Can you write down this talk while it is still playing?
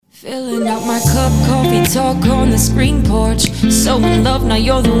Filling out my cup, coffee talk on the screen porch. So in love, now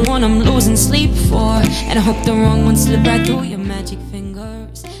you're the one I'm losing sleep for. And I hope the wrong one slip right through your magic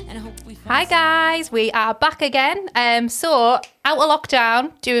fingers. And I hope we Hi guys, we are back again. So out of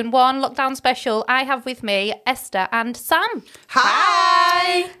lockdown, doing one lockdown special. I have with me Esther and Sam.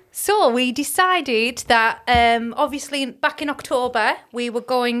 Hi! So we decided that obviously back in October we were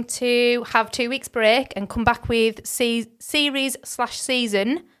going to have 2 weeks break and come back with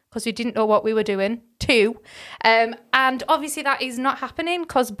series/season because we didn't know what we were doing. And obviously that is not happening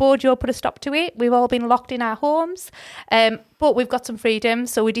because Bojo put a stop to it. We've all been locked in our homes, but we've got some freedom.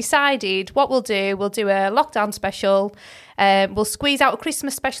 So we decided what we'll do a lockdown special. We'll squeeze out a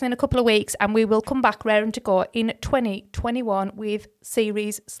Christmas special in a couple of weeks and we will come back raring to go in 2021 with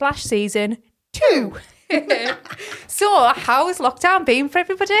series/season 2. So how has lockdown been for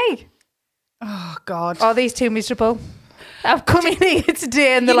everybody? Oh, God. Are these two miserable? I've come in here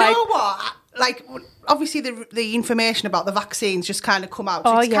today and they're like... You know what? Like, obviously the information about the vaccines just kind of come out.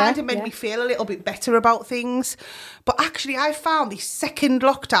 So it's kind of made me feel a little bit better about things. But actually, I found this second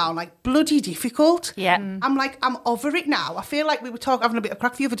lockdown, like, bloody difficult. Yeah. I'm like, I'm over it now. I feel like we were having a bit of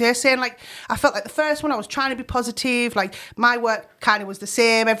crack the other day, saying, like, I felt like the first one I was trying to be positive. Like, my work kind of was the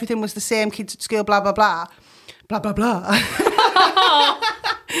same. Everything was the same. Kids at school, blah, blah, blah. Blah, blah, blah.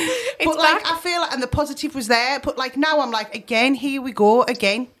 But, like, I feel like, and the positive was there. But, like, now I'm like, again, here we go,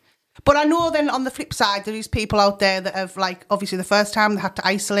 again. But I know then on the flip side, there is people out there that have, like, obviously the first time they had to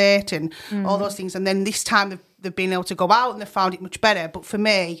isolate and all those things. And then this time they've been able to go out and they've found it much better. But for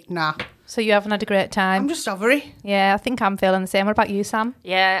me, nah. So you haven't had a great time? I'm just over it. Yeah, I think I'm feeling the same. What about you, Sam?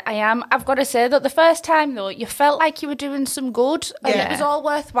 Yeah, I am. I've got to say that the first time, though, you felt like you were doing some good and it was all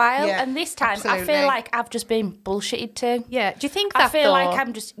worthwhile. Yeah, and this time, absolutely. I feel like I've just been bullshitted too. Yeah, do you think that, I feel like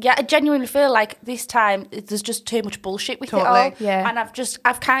I'm just... Yeah, I genuinely feel like this time there's just too much bullshit with it all. Yeah. And I'm just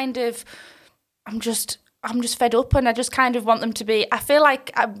fed up and I just kind of want them to be... I feel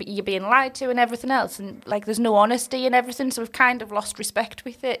like you're being lied to and everything else and, like, there's no honesty and everything, so we've kind of lost respect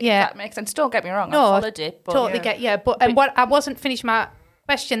with it, if that makes sense. Don't get me wrong, No, I followed it. But totally get, but what I wasn't finished my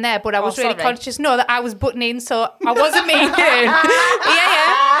question there, but I was really conscious, that I was butting in, so I wasn't me.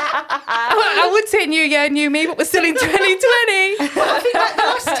 I would say New Year, New Me, but we're still in 2020. But I think, like, the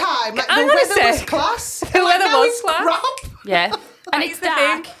last time, like, the weather was class. The weather was class. Crap. Yeah. And it's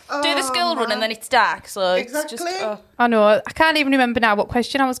dark. Do the school run and then it's dark. So Exactly. it's just... I know. I can't even remember now what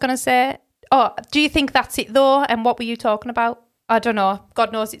question I was going to say. Oh, do you think that's it though? And what were you talking about? I don't know.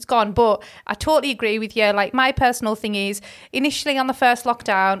 God knows it's gone. But I totally agree with you. Like, my personal thing is, initially on the first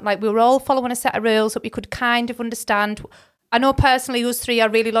lockdown, like, we were all following a set of rules that we could kind of understand. I know personally us three are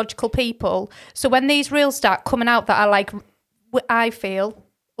really logical people. So when these rules start coming out that are like, I feel...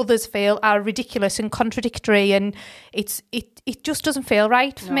 others feel are ridiculous and contradictory, and it just doesn't feel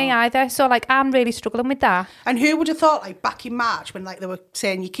right for me either. So, like, I'm really struggling with that. And who would have thought, like, back in March when, like, they were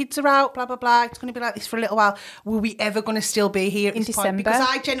saying your kids are out, blah, blah, blah, it's going to be like this for a little while, were we ever going to still be here at In this December?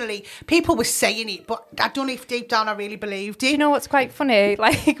 point? Because people were saying it, but I don't know if deep down I really believed it. Do you know what's quite funny?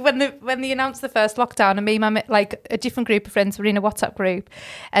 Like, when they announced the first lockdown, and me and like a different group of friends were in a WhatsApp group,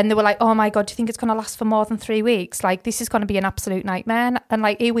 and they were like, oh my God, do you think it's going to last for more than 3 weeks? Like, this is going to be an absolute nightmare. And,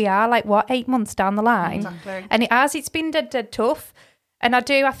 like, here we are, like, 8 months down the line. Exactly. And it's been dead tough. And I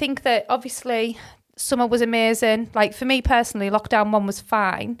think that obviously summer was amazing. Like, for me personally, lockdown 1 was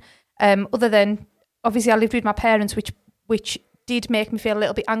fine. Other than, obviously, I lived with my parents, which did make me feel a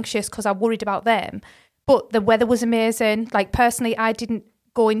little bit anxious because I worried about them. But the weather was amazing. Like, personally, I didn't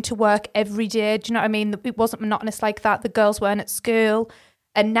go into work every day. Do you know what I mean? It wasn't monotonous like that. The girls weren't at school.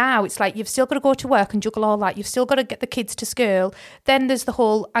 And now it's like you've still got to go to work and juggle all that. You've still got to get the kids to school. Then there's the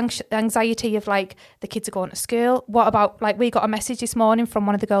whole anxiety of, like, the kids are going to school. What about, like, we got a message this morning from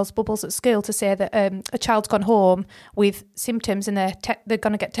one of the girls' bubbles at school to say that a child's gone home with symptoms and they're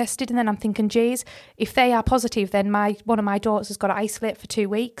going to get tested. And then I'm thinking, geez, if they are positive, then one of my daughters has got to isolate for 2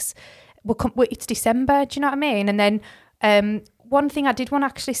 weeks. It's December, do you know what I mean? And then one thing I did want to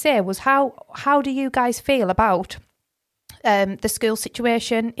actually say was how do you guys feel about the school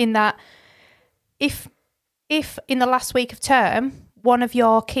situation, in that if in the last week of term one of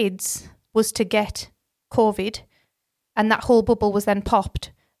your kids was to get COVID and that whole bubble was then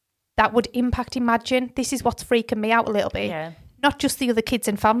popped, that would impact, imagine, this is what's freaking me out a little bit, not just the other kids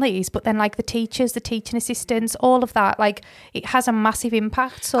and families, but then, like, the teachers, the teaching assistants, all of that, like, it has a massive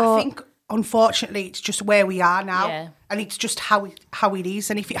impact. So I think, unfortunately, it's just where we are now. Yeah. And it's just how it is.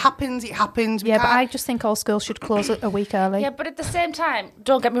 And if it happens, it happens. But I just think all schools should close a week early. Yeah, but at the same time,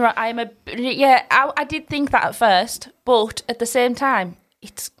 don't get me wrong, I did think that at first, but at the same time,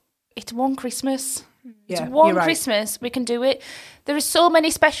 it's one Christmas. Yeah, It's one you're right. Christmas, we can do it. there are so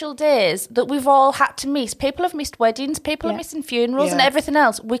many special days that we've all had to miss. People have missed weddings, people are missing funerals and everything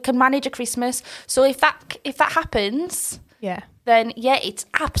else. We can manage a Christmas. So if that happens, then it's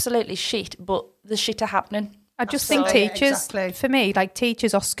absolutely shit, but the shit are happening. I just think teachers, for me, like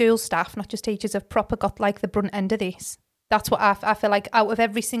teachers or school staff, not just teachers, have proper got like the brunt end of this. That's what I feel like out of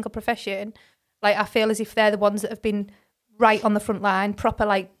every single profession. Like I feel as if they're the ones that have been right on the front line, proper,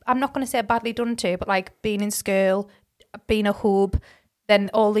 like, I'm not going to say badly done to, but like being in school, being a hub, then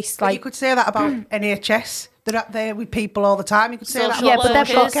all this like... You could say that about NHS. They're up there with people all the time. You could say that but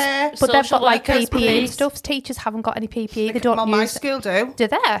they've got like workers, PPE and stuff. Teachers haven't got any PPE. They don't use... My school do. Do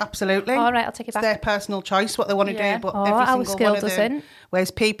they? Absolutely. All right, I'll take it back. It's their personal choice what they want to do, but every our single school one of them doesn't. wears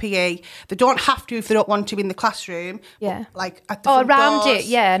PPE. They don't have to if they don't want to in the classroom. Yeah. Like at the front around doors. it.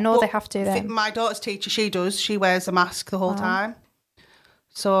 Yeah, no, they have to then. My daughter's teacher, she does. She wears a mask the whole time.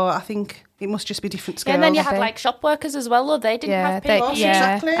 So I think it must just be different skills. And then you had like shop workers as well, though. They didn't have PPE.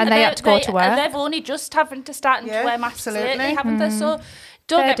 Exactly. And they had to go to work. They've only just having to start to wear masks lately, haven't they? So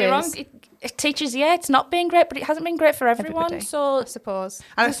don't get me wrong. Teachers, it's not been great, but it hasn't been great for everyone. So I suppose.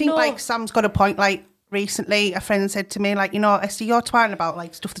 And I think like Sam's got a point. Like recently, a friend said to me, like, you know, Esther, you're twirling about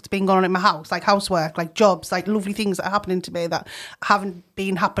like stuff that's been going on in my house, like housework, like jobs, like lovely things that are happening to me that haven't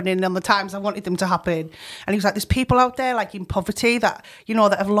been happening on the times I wanted them to happen. And he was like, there's people out there like in poverty that, you know,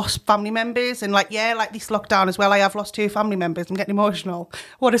 that have lost family members. And like, like this lockdown as well, I have lost 2 family members. I'm getting emotional.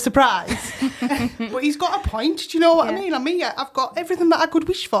 What a surprise. But he's got a point. Do you know what I mean? I've got everything that I could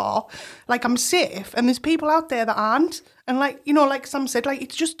wish for. Like, I'm safe. And there's people out there that aren't. And like, you know, like Sam said, like,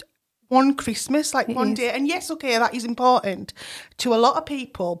 it's just one Christmas, like one day. And yes, okay, that is important to a lot of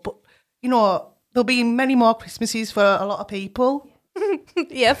people. But, you know, there'll be many more Christmases for a lot of people.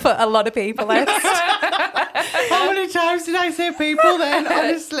 Yeah, for a lot of people. How many times did I say people then?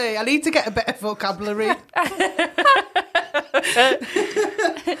 Honestly, I need to get a better vocabulary. No,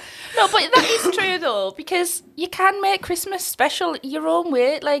 but that is true though, because you can make Christmas special your own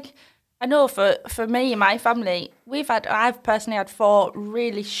way. Like, I know for me and my family, I've personally had 4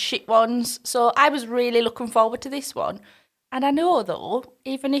 really shit ones. So I was really looking forward to this one. And I know though,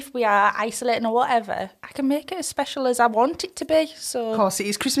 even if we are isolating or whatever, I can make it as special as I want it to be. So of course it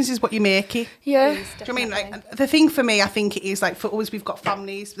is. Christmas is what you make it. Yeah. Do you know what I mean? Like, the thing for me, I think it is like for us, we've got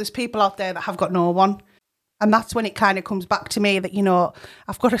families. There's people out there that have got no one. And that's when it kind of comes back to me that, you know,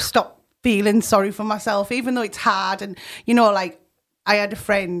 I've got to stop feeling sorry for myself, even though it's hard. And, you know, like, I had a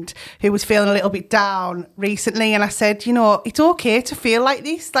friend who was feeling a little bit down recently, and I said, you know, it's okay to feel like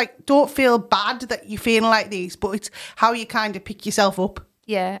this. Like, don't feel bad that you're feeling like this, but it's how you kind of pick yourself up.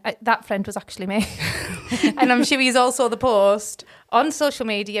 Yeah, that friend was actually me. And I'm sure he's also the post on social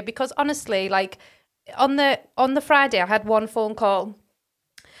media, because honestly, like, on the Friday, I had one phone call,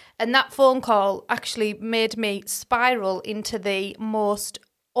 and that phone call actually made me spiral into the most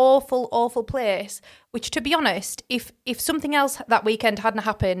awful place, which, to be honest, if something else that weekend hadn't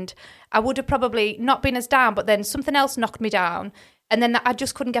happened, I would have probably not been as down, but then something else knocked me down, and then I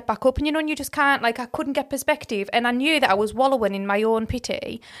just couldn't get back up. And you know, and you just can't, like, I couldn't get perspective, and I knew that I was wallowing in my own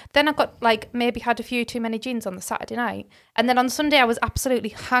pity. Then I got, like, maybe had a few too many gins on the Saturday night, and then on Sunday I was absolutely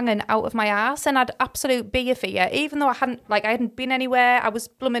hanging out of my ass, and I'd absolute beer fear, even though I hadn't been anywhere. I was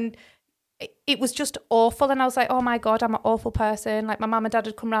blooming. It was just awful, and I was like, oh my God, I'm an awful person. Like, my mum and dad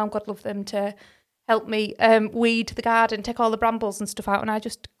had come round, God love them, to help me weed the garden, take all the brambles and stuff out, and I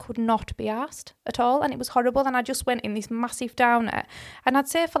just could not be arsed at all, and it was horrible, and I just went in this massive downer, and I'd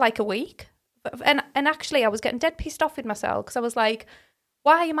say for like a week, and actually I was getting dead pissed off with myself, because I was like,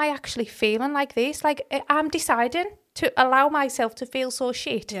 why am I actually feeling like this? Like, I'm deciding to allow myself to feel so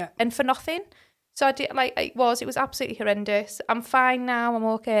shit, and for nothing. So I did, like, it was absolutely horrendous. I'm fine now, I'm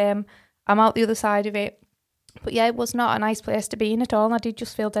okay, I'm out the other side of it. But yeah, it was not a nice place to be in at all. And I did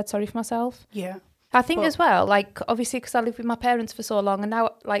just feel dead sorry for myself. Yeah. I think as well, like, obviously, because I lived with my parents for so long, and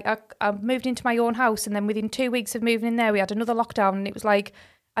now, like, I moved into my own house, and then within 2 weeks of moving in there, we had another lockdown, and it was like,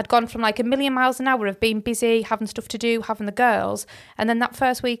 I'd gone from like 1,000,000 miles an hour of being busy, having stuff to do, having the girls, and then that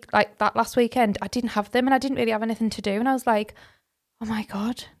first week, like that last weekend, I didn't have them, and I didn't really have anything to do, and I was like, oh my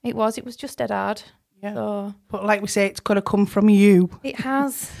God, it was just dead hard. Yeah. So, but like we say, it's got to come from you. It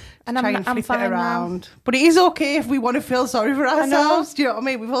has. And I'm fine it around. now. But it is okay if we want to feel sorry for ourselves. Do you know what I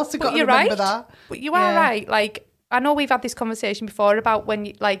mean? We've also got to remember that. But you are right. Like, I know we've had this conversation before about when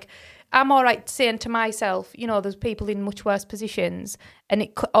you, like, I'm all right saying to myself, you know, there's people in much worse positions, and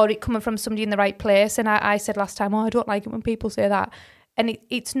it coming from somebody in the right place. And I said last time, I don't like it when people say that. And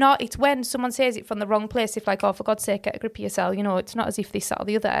it's not, it's when someone says it from the wrong place, if like, oh, for God's sake, get a grip of yourself, you know, it's not as if this, that or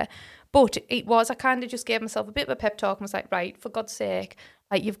the other. But it was, I kind of just gave myself a bit of a pep talk and was like, right, for God's sake,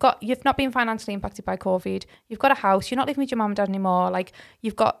 Like you've not been financially impacted by COVID. You've got a house. You're not living with your mum and dad anymore. Like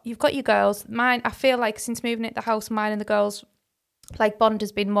you've got your girls. Mine, I feel like since moving into the house, mine and the girls, like bond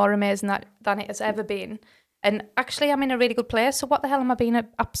has been more amazing than it has ever been. And actually, I'm in a really good place. So what the hell am I being an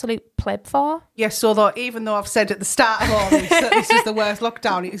absolute pleb for? Yes, so even though I've said at the start of all this that this is the worst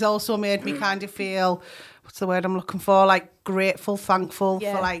lockdown, it's also made me kind of feel, what's the word I'm looking for? Like grateful, thankful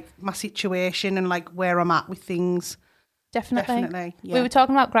for like my situation and like where I'm at with things. Definitely. Yeah. We were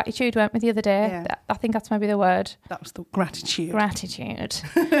talking about gratitude, weren't we, the other day? Yeah. I think that's maybe the word. That was the gratitude.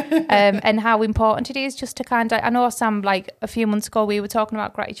 And how important it is just to kind of, I know, Sam, like a few months ago we were talking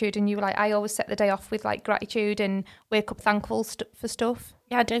about gratitude and you were like, I always set the day off with like gratitude and wake up thankful for stuff.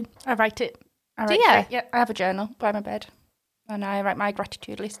 Yeah, I do. I write it. Do you? Yeah, I have a journal by my bed and I write my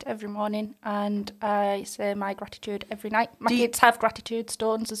gratitude list every morning and I say my gratitude every night. My kids have gratitude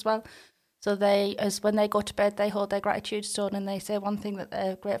stones as well. So when they go to bed, they hold their gratitude stone and they say one thing that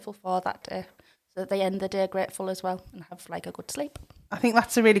they're grateful for that day. So that they end the day grateful as well and have like a good sleep. I think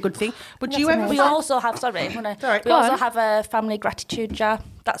that's a really good thing. But do you ever... We also have, we also have a family gratitude jar.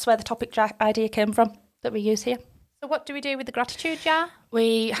 That's where the topic jar idea came from that we use here. So what do we do with the gratitude jar?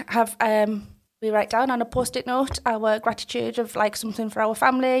 We have... we write down on a post-it note our gratitude of like something for our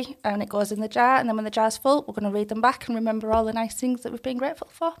family and it goes in the jar and then when the jar's full we're going to read them back and remember all the nice things that we've been grateful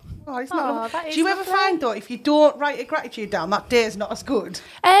for. Oh, isn't that do you ever find though if you don't write a gratitude down that day is not as good?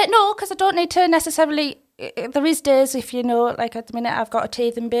 No, because I don't need to necessarily. There is days if you know like at the minute I've got a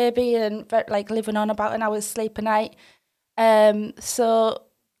teething baby and like living on about an hour's sleep a night, so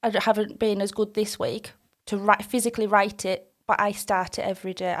I haven't been as good this week to physically write it, but I start it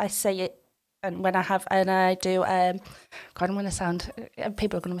every day. I say it. And when I do, God, I'm going to sound,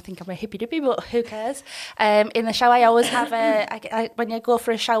 people are going to think I'm a hippy-dippy, but who cares? In the shower, I always have when you go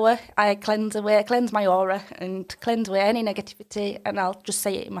for a shower, I cleanse my aura and cleanse away any negativity, and I'll just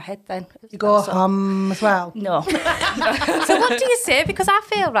say it in my head then. You go as well? No. So what do you say? Because I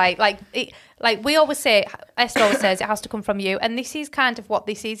feel like we always say, Esther always says it has to come from you, and this is kind of what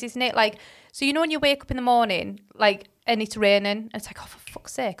this is, isn't it? Like, so you know when you wake up in the morning, like, and it's raining, and it's like, oh, for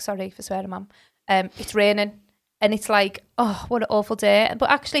fuck's sake, sorry for swearing, Mum. It's raining, and it's like, oh, what an awful day.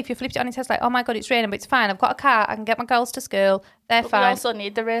 But actually, if you flipped it on its head, it's like, oh my God, it's raining, but it's fine. I've got a car, I can get my girls to school, they're fine. We also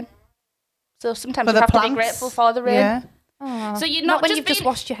need the rain. So sometimes you have to be grateful for the rain. Yeah. Oh, so you're not when you've just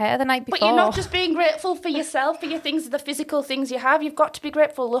washed your hair the night before. But you're not just being grateful for yourself, for your things, the physical things you have. You've got to be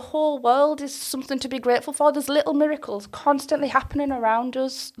grateful. The whole world is something to be grateful for. There's little miracles constantly happening around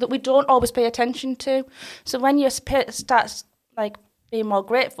us that we don't always pay attention to. So when you start like being more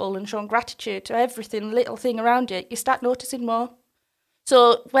grateful and showing gratitude to everything, little thing around you, you start noticing more.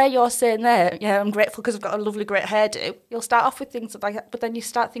 So where you're saying there, yeah, I'm grateful because I've got a lovely, great hairdo, you'll start off with things like that, but then you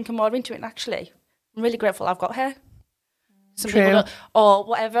start thinking more into it. And actually, I'm really grateful I've got hair. Some people don't, or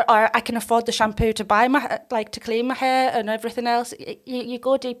whatever, or I can afford the shampoo to buy my, like to clean my hair and everything else. You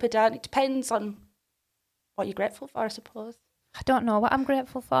go deeper down. It depends on what you're grateful for, I suppose. I don't know what I'm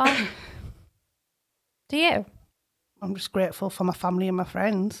grateful for. Do you? I'm just grateful for my family and my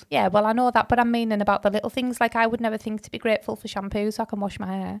friends. Yeah, well, I know that, but I'm meaning about the little things. Like, I would never think to be grateful for shampoo so I can wash my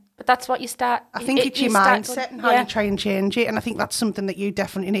hair. But that's what you start... I think it's your mindset and how you try and change it, and I think that's something that you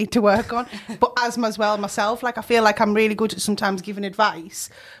definitely need to work on. But as well myself, like, I feel like I'm really good at sometimes giving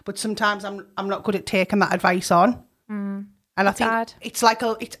advice, but sometimes I'm not good at taking that advice on. And I think it's like,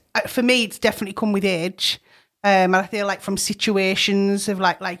 for me, it's definitely come with age. And I feel like from situations of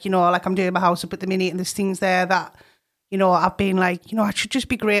like, you know, like I'm doing my house up at the minute and there's things there that... You know, I've been like, you know, I should just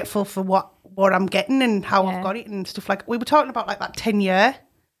be grateful for what I'm getting and how I've got it and stuff like. We were talking about like that 10-year.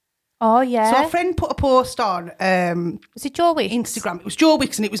 Oh, yeah. So a friend put a post on. Was it Joe Wicks? Instagram. It was Joe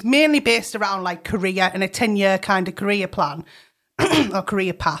Wicks and it was mainly based around like career and a 10-year kind of career plan or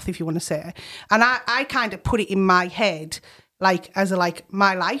career path, if you want to say. And I kind of put it in my head like as a, like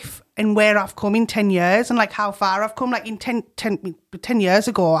my life and where I've come in 10 years and like how far I've come. Like in 10 years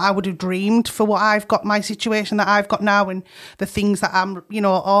ago, I would have dreamed for what I've got, my situation that I've got now and the things that I'm, you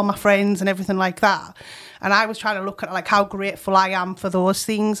know, all my friends and everything like that. And I was trying to look at like how grateful I am for those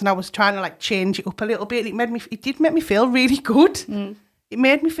things. And I was trying to like change it up a little bit. It did make me feel really good. It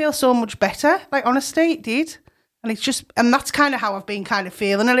made me feel so much better. Like honestly, it did. And it's just, and that's kind of how I've been kind of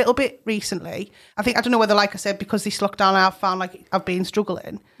feeling a little bit recently. I don't know whether, like I said, because this lockdown I've found like I've been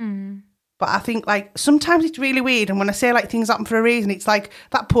struggling. But I think like sometimes it's really weird. And when I say like things happen for a reason, it's like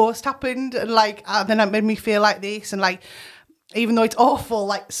that post happened and like, then it made me feel like this. And like, even though it's awful,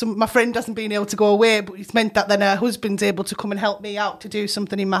 like my friend hasn't been able to go away, but it's meant that then her husband's able to come and help me out to do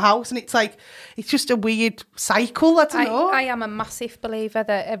something in my house. And it's like, it's just a weird cycle. I don't know. I am a massive believer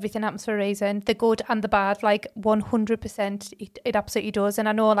that everything happens for a reason, the good and the bad, like 100%, it absolutely does. And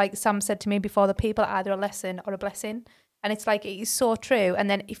I know, like Sam said to me before, that people are either a lesson or a blessing. And it's like, it is so true. And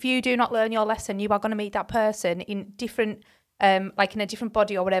then if you do not learn your lesson, you are going to meet that person in different, like in a different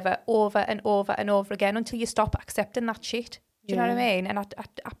body or whatever, over and over and over again until you stop accepting that shit. Do you know what I mean? And I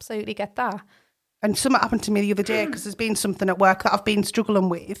absolutely get that. And something happened to me the other day because there's been something at work that I've been struggling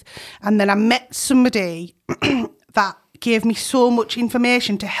with. And then I met somebody that gave me so much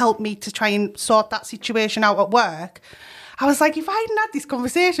information to help me to try and sort that situation out at work. I was like, if I hadn't had this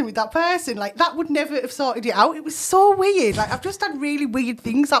conversation with that person, like that would never have sorted it out. It was so weird. Like I've just had really weird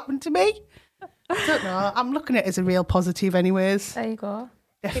things happen to me. I don't know. I'm looking at it as a real positive anyways. There you go.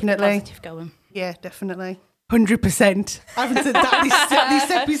 Definitely. Keep the positive going. Yeah, definitely. 100%. I haven't said that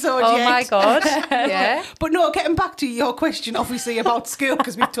this episode yet. Oh my God. Yeah. But no, getting back to your question, obviously, about school,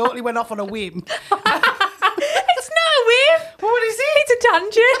 because we totally went off on a whim. It's not a whim. What is it? It's a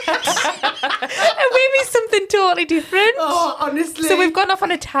tangent. A whim is something totally different. Oh, honestly. So we've gone off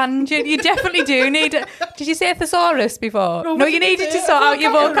on a tangent. You definitely do need... Did you say thesaurus before? No, you needed to sort out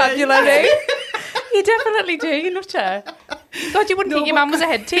your vocabulary. You definitely do, you nutter. God, you wouldn't think your mum was a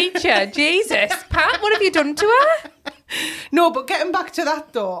head teacher. Jesus. Pat, what have you done to her? No, but getting back to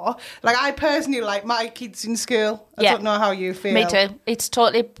that though, like I personally like my kids in school. I don't know how you feel. Me too. It's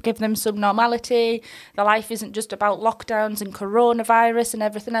totally given them some normality. Their life isn't just about lockdowns and coronavirus and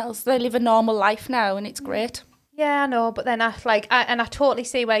everything else. They live a normal life now and it's great. Yeah, I know, but then I totally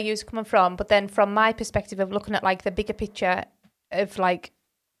see where you're coming from, but then from my perspective of looking at like the bigger picture of like,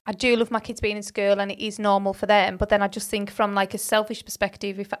 I do love my kids being in school and it is normal for them, but then I just think from like a selfish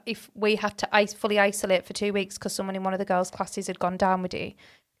perspective, if we had to fully isolate for 2 weeks because someone in one of the girls' classes had gone down with it,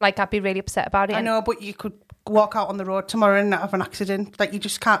 like I'd be really upset about it. I know, but you could walk out on the road tomorrow and not have an accident. Like you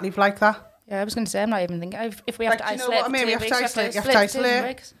just can't live like that. Yeah, I was going to say, I'm not even thinking, if we have to isolate, you know what I mean? We have to isolate. You have to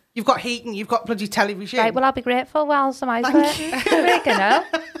isolate. You've got heating, you've got bloody television. Right, well I'll be grateful whilst I'm isolating. You know.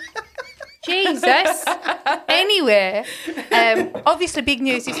 Jesus. Anyway, obviously big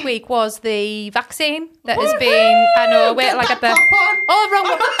news this week was the vaccine that has been, I know, wait, like at the... Oh, wrong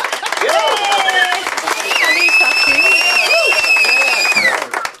one.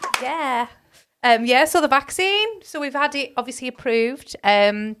 Yeah. So the vaccine, so we've had it obviously approved.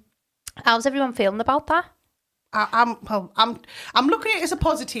 How's everyone feeling about that? I'm looking at it as a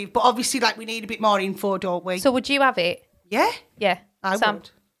positive, but obviously like we need a bit more info, don't we? So would you have it? Yeah. Yeah. I Sam? would.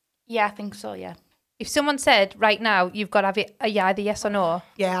 Yeah, I think so, yeah. If someone said right now you've got to have it, either yes or no.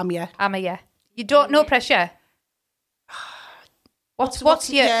 Yeah, I'm yeah. I'm a yeah. You don't, no pressure. What's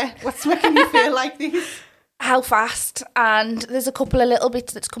your... Yeah, what's making you feel like this? How fast, and there's a couple of little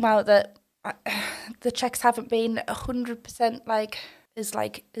bits that's come out that the checks haven't been 100%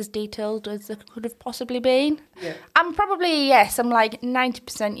 as detailed as they could have possibly been. Yeah. I'm probably yes. I'm like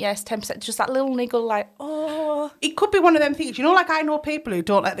 90% yes, 10% just that little niggle like, oh. It could be one of them things, you know, like I know people who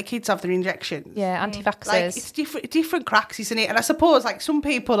don't let the kids have their injections. Yeah, anti-vaxxers. Like it's different cracks, isn't it? And I suppose like some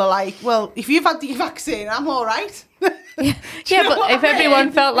people are like, well, if you've had the vaccine, I'm all right. Yeah, but if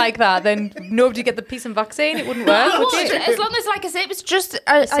everyone felt like that, then nobody get the piece of vaccine. It wouldn't work, would it? As long as, like I say, it was just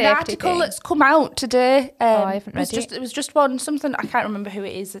an article that's come out today. I haven't read it. It was just something, I can't remember who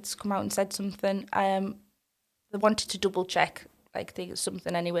it is that's come out and said something. They wanted to double check, like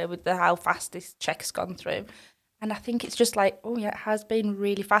something anyway, with how fast this check's gone through. And I think it's just like, oh yeah, it has been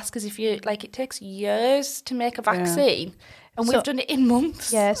really fast because if you, like, it takes years to make a vaccine. And we've done it in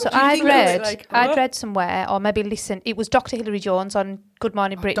months. Yeah, so I'd read somewhere, or maybe listened, it was Dr. Hilary Jones on Good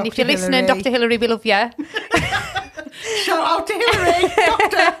Morning Britain. If you're listening, Dr. Hilary, we love you. Shout out to Hilary,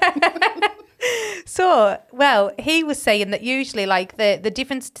 doctor. So, well, he was saying that usually, like, the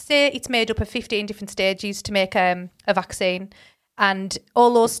different, say it's made up of 15 different stages to make a vaccine. And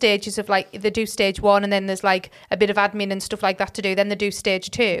all those stages of, like, they do stage 1 and then there's, like, a bit of admin and stuff like that to do. Then they do stage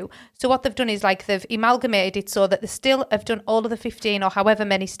 2. So what they've done is, like, they've amalgamated it so that they still have done all of the 15 or however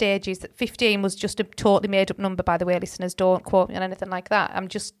many stages. That 15 was just a totally made-up number, by the way, listeners. Don't quote me on anything like that. I'm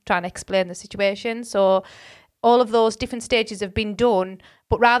just trying to explain the situation. So all of those different stages have been done,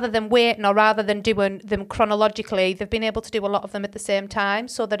 but rather than waiting or rather than doing them chronologically, they've been able to do a lot of them at the same time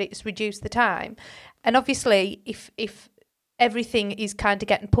so that it's reduced the time. And obviously, if everything is kind of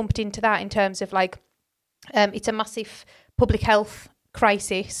getting pumped into that in terms of like, it's a massive public health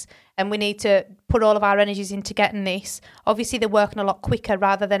crisis and we need to put all of our energies into getting this. Obviously, they're working a lot quicker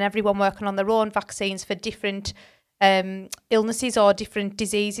rather than everyone working on their own vaccines for different illnesses or different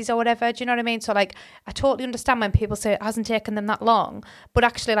diseases or whatever. Do you know what I mean? So like, I totally understand when people say it hasn't taken them that long, but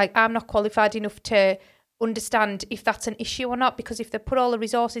actually like I'm not qualified enough to understand if that's an issue or not, because if they put all the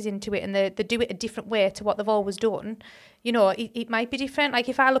resources into it and they do it a different way to what they've always done, you know, it might be different. Like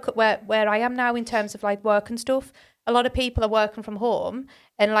if I look at where I am now in terms of like work and stuff, a lot of people are working from home,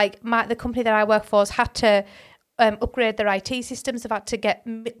 and like the company that I work for has had to upgrade their IT systems. They've had to get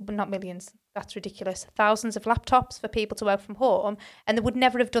not millions, that's ridiculous, thousands of laptops for people to work from home, and they would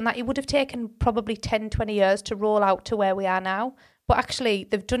never have done that. It would have taken probably 10, 20 years to roll out to where we are now. But actually,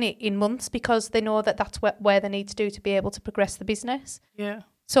 they've done it in months because they know that that's where they need to do to be able to progress the business. Yeah.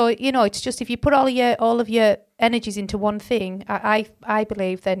 So, you know, it's just if you put all of your energies into one thing, I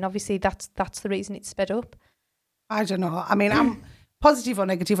believe then obviously that's the reason it's sped up. I don't know. I mean, I'm positive or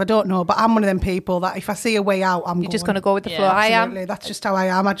negative, I don't know, but I'm one of them people that if I see a way out, You're just going to go with the flow. Absolutely. I am. That's just how I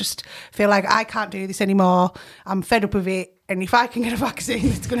am. I just feel like I can't do this anymore. I'm fed up with it. And if I can get a vaccine,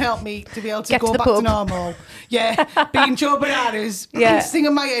 it's going to help me to be able to go back to normal. Yeah, being Joe Bananas,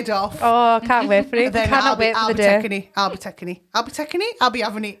 singing my head off. Oh, I can't wait for it. Then I'll be taking it. I'll be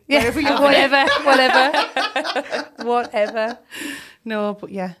having it. Yeah, Wherever you whatever. Whatever. No, but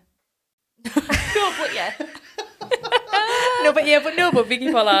yeah. But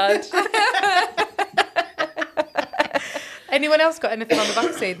Vicky Pollard. Anyone else got anything on the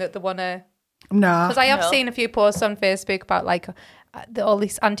vaccine that they want to... No. Because I have seen a few posts on Facebook about like all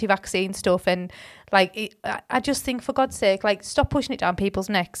this anti-vaccine stuff, and like I just think, for God's sake, like stop pushing it down people's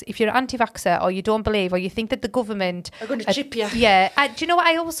necks. If you're an anti-vaxxer or you don't believe or you think that the government are going to chip you. Yeah. Do you know what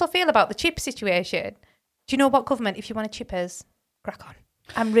I also feel about the chip situation? Do you know what, government, if you want to chip us, crack on.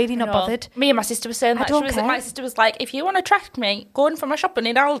 I'm really not bothered. Me and my sister were saying that. My sister was like, if you want to track me going for my shopping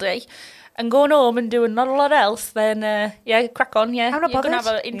in Aldi and going home and doing not a lot else, then crack on, yeah. I'm not You're going to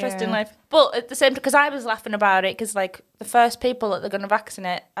have an interesting life. But at the same time, because I was laughing about it, because like the first people that they're going to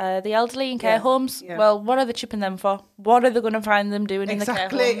vaccinate are the elderly in care homes. Yeah. Well, what are they chipping them for? What are they going to find them doing in the care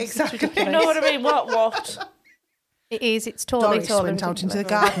homes? Exactly. You know what I mean? What? It is. It's totally went out into the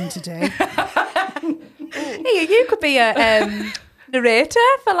garden today. Hey, you could be a narrator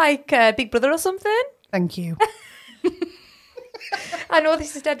for like Big Brother or something. Thank you. I know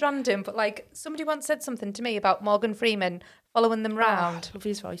this is dead random, but like somebody once said something to me about Morgan Freeman following them round. Love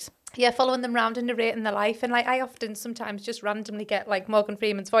his voice. Yeah, following them round and narrating their life. And like I often sometimes just randomly get like Morgan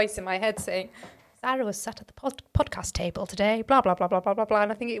Freeman's voice in my head saying, Sarah was sat at the podcast table today, blah, blah, blah, blah, blah, blah, blah.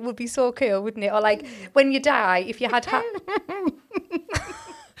 And I think it would be so cool, wouldn't it? Or like when you die, if you had...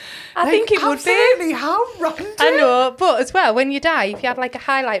 I think it would be. Absolutely, how random. I know, but as well, when you die, if you had like a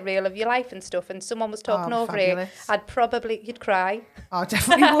highlight reel of your life and stuff and someone was talking over fabulous. it, you'd cry. Oh,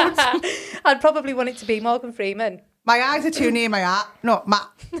 definitely would. I'd probably want it to be Morgan Freeman. My eyes are too near my heart. No, Matt.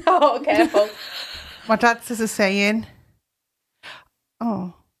 Oh, careful. My dad says a saying.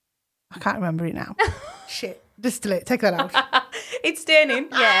 Oh, I can't remember it now. Shit. Just delete. Take that out. It's staining.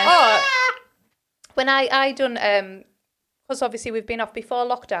 Yeah. Oh, when I done... because obviously we've been off before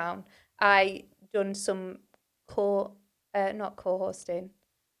lockdown, I done some not co-hosting.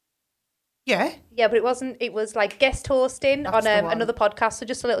 Yeah. Yeah, but it was like guest hosting on another podcast. So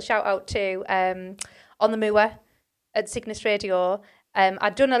just a little shout out to On the Moor at Cygnus Radio.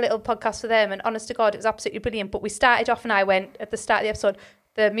 I'd done a little podcast for them, and honest to God, it was absolutely brilliant. But we started off and I went, at the start of the episode,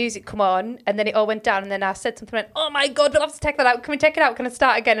 the music come on, and then it all went down, and then I said something, went, oh my God, we'll have to take that out. Can we take it out? Can I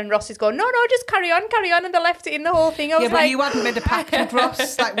start again? And Ross is going, no, just carry on. And they left it in the whole thing. I was but you hadn't made a pact with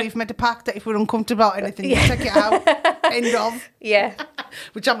Ross. Like, we've made a pact that if we're uncomfortable about anything, you take it out. End of. Yeah.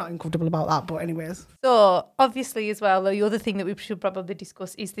 Which I'm not uncomfortable about that, but anyways. So, obviously as well, the other thing that we should probably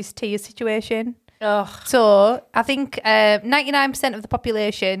discuss is this tier situation. Oh. So, I think 99% of the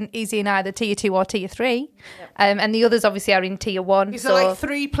population is in either tier 2 or tier 3. Yep. And the others obviously are in tier 1. Is there like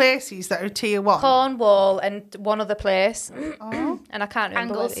 3 places that are tier 1? Cornwall and one other place. Oh. And I can't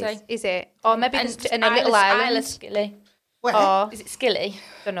remember what it is. Is it? Or maybe just in a little island. Skilly. Where? Or, is it Skilly?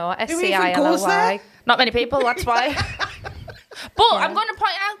 I don't know. Who even goes there? Not many people, that's why. But I'm going to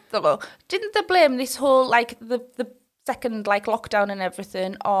point out, though, didn't they blame this whole, like, the second, like, lockdown and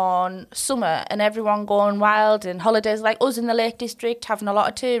everything on summer and everyone going wild and holidays like us in the Lake District having a lot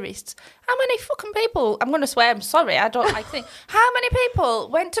of tourists? How many fucking people, I'm going to swear, I'm sorry, I don't like think, how many people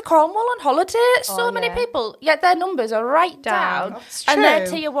went to Cornwall on holiday? Many people, yet their numbers are right down. And they're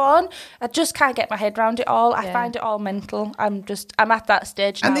tier 1. I just can't get my head around it all. I find it all mental. I'm at that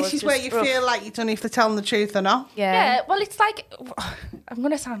stage now. And this is where you feel like you don't know if they're telling the truth or not. Yeah, well, it's like, I'm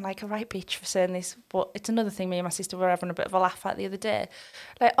going to sound like a right bitch for saying this, but it's another thing me and my sister were having a bit of a laugh at the other day.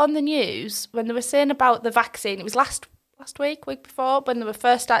 Like on the news, when they were saying about the vaccine, it was last week before, when they were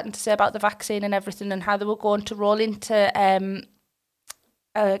first starting to say about the vaccine and everything and how they were going to roll into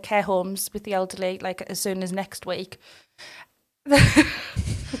care homes with the elderly, like as soon as next week.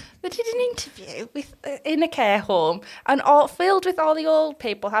 They did an interview in a care home and all filled with all the old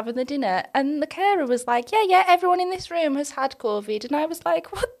people having the dinner, and the carer was like, yeah, everyone in this room has had COVID, and I was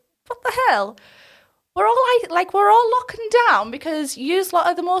like, what the hell? We're all we're all locking down because you's lot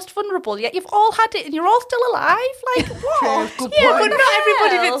are the most vulnerable, yet you've all had it and you're all still alive. Like, what? Good Yeah, point. but not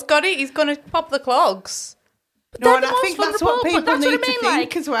everybody that's got it is going to pop the clogs. No, they're and the I most think that's what vulnerable, people but that's what need I to mean,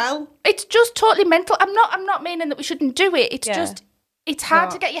 think as well. It's just totally mental. I'm not meaning that we shouldn't do it. It's Yeah. just it's hard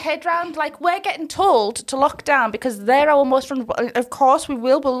No. to get your head around. Like, we're getting told to lock down because they're our most vulnerable. Of course we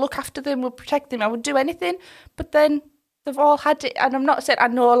will. We'll look after them. We'll protect them. I would do anything. But then they've all had it. And I'm not saying, I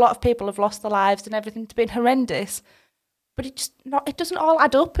know a lot of people have lost their lives and everything's been horrendous. But it doesn't all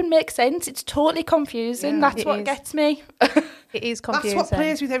add up and make sense. It's totally confusing. Yeah, That's it what is. gets me. It is That's confusing. what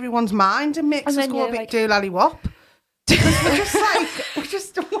plays with everyone's mind and makes And us then, go a yeah, bit like- doolally-wop. Because we're just like, we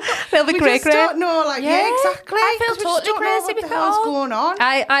just don't know, like, yeah, Yeah. exactly. I feel 'cause we just totally don't know crazy what with the it hell's all. going on.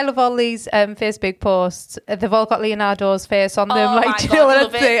 I love all these Facebook posts. They've all got Leonardo's face on them. Oh like, my do you know God, what love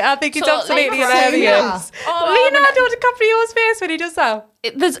I'm it. saying? I think it's Totally absolutely crazy. hilarious. Oh, Leonardo DiCaprio's face when he does that.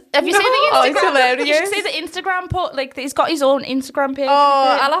 Have you seen the Oh, Instagram? it's hilarious. You should see the Instagram post. Like, he's got his own Instagram page. Oh,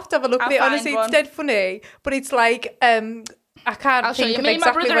 with it. I'll have to have a look I'll at it. find Honestly, one. it's dead funny. But it's like, I can't I'll show think you. of Me and my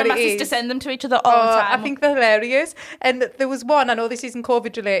exactly brother what and my it sister is. send them to each other all the time. I think they're hilarious. And there was one, I know this isn't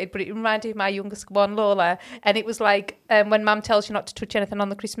COVID related, but it reminded me of my youngest one, Lola. And it was like when Mum tells you not to touch anything on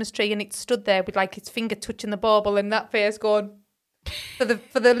the Christmas tree, and it stood there with like its finger touching the bauble and that face going. For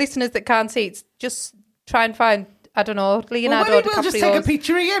the listeners that can't see, it's just try and find, I don't know, Leonardo Well, maybe we'll just take a DiCaprio's.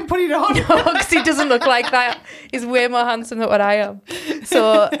 picture again, put it on. Because he doesn't look like that. He's way more handsome than what I am.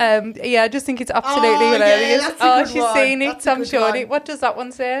 So, yeah, I just think it's absolutely Oh, yeah, hilarious. that's a good She's one. seen it. That's a So I'm good showing one. it. What does that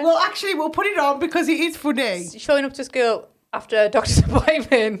one say? Well, actually, we'll put it on because it is funny. Showing up to school after a doctor's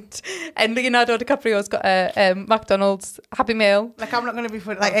appointment, and Leonardo DiCaprio's got a McDonald's Happy Meal. Like, I'm not going to be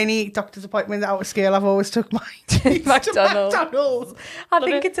for like any doctor's appointment out of scale. I've always took mine to McDonald's. McDonald's. I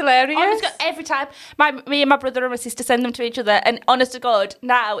think it's hilarious. Honest to God, every time me and my brother and my sister send them to each other, and honest to God,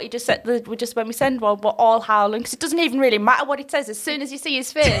 now it just when we send one, we're all howling because it doesn't even really matter what it says. As soon as you see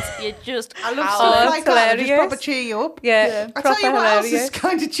his face, you just I love howl. stuff like that. They just hilarious. proper cheer you up. Yeah, I tell proper you what else hilarious. has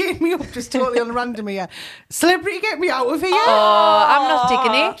kind of cheered me up, just totally on random here. Celebrity Get Me Out of Here. Oh, I'm not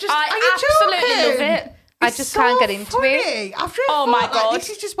digging it. Just- I are you absolutely joking? love it. I It's just so can't get into it. funny. After I Oh my thought, God. like, this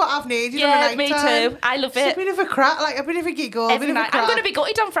is just what I've needed. Yeah, on a me night time. too. I love It's it. a bit of a crack, like a bit of a giggle, a Every bit of a night. crack. I'm going to be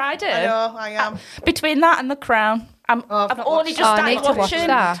gutted on Friday. I know, I am. Between that and The Crown, I've I've not only watched just that. I started need to watch watching.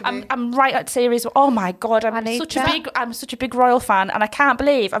 that. I'm right at series. Oh my God, I I'm need such that. I'm such a big royal fan, and I can't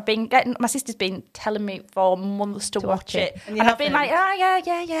believe I've been getting. My sister's been telling me for months to watch it, And and you I've been haven't?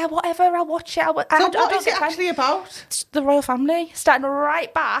 like, yeah, whatever. I'll watch it. So I what don't is it get time. actually about? It's the royal family, starting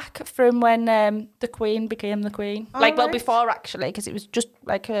right back from when the Queen became the Queen. All Well, right. before actually, because it was just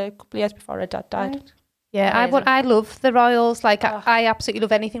like a couple of years before her dad died. Yeah, Amazing. I love the royals. Like, I absolutely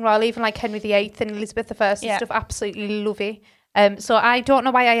love anything royal, even like Henry VIII and Elizabeth I and Yeah. stuff. Absolutely love it. So I don't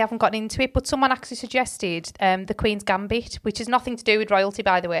know why I haven't gotten into it, but someone actually suggested the Queen's Gambit, which has nothing to do with royalty,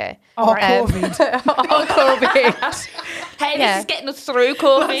 by the way. Or Um, COVID. or COVID. Hey, Yeah. this is getting us through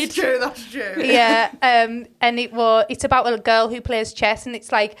COVID. That's true. Yeah, and it's about a girl who plays chess, and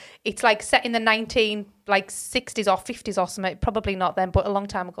it's like set in the 60s or 50s or something, probably not then, but a long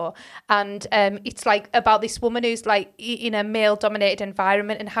time ago. And it's like about this woman who's like in a male dominated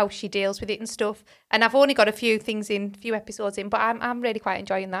environment and how she deals with it and stuff. And I've only got a few episodes in, but I'm really quite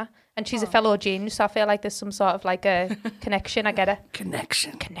enjoying that. And she's a fellow Gin, so I feel like there's some sort of like a connection. I get a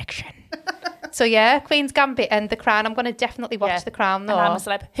Connection. So yeah, Queen's Gambit and The Crown. I'm going to definitely watch Yeah. The Crown And though. I'm a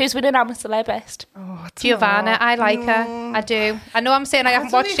celeb. Who's winning I'm a Celebest? Oh, I don't Giovanna, know. I like her. I do. I know I'm saying I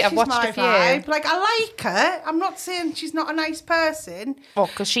haven't don't know watched if it. I've she's watched my a few. vibe. Like, I like her. I'm not saying she's not a nice person. Oh,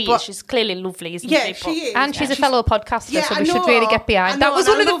 because she But- is. She's clearly lovely, isn't Yeah, she? she is. And she's a fellow podcaster, so I we should know. really get I behind. know, That was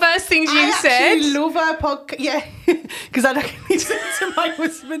and one I of the love- first things you I said. actually love her podcast. Yeah, because I actually said to my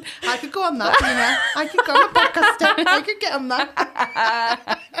husband, I could go on that, you know. I could go on a podcaster. I could get on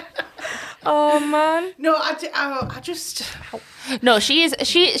that. Oh man. No, I just... No, she is.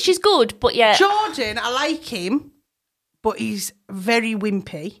 She's good, but yeah. Jordan, I like him, but he's very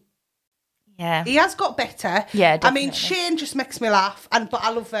wimpy. Yeah. He has got better. Yeah, I mean, definitely. Shane just makes me laugh, but I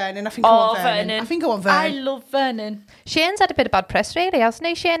love Vernon. I think I Oh, want Vernon. Vernon. I think I want I Vernon. love Vernon. Shane's had a bit of bad press, really, hasn't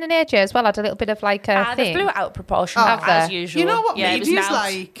he? Shane and AJ as well had a little bit of like a They thing. blew it out of proportion, Oh, have as they? usual. You know what yeah, it was media's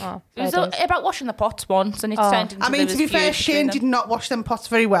nouts. like? Oh, It was fair dues. about washing the pots once, and it's Oh. turned into I mean, there to was be fair, feud between Shane them. did not wash them pots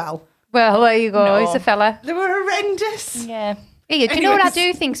very well. Well, there you go. No. He's a fella. They were horrendous. Yeah. Here, do you know what I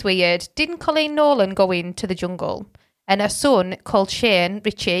Anyways. do think's weird? Didn't Colleen Nolan go into the jungle? And her son, called Shane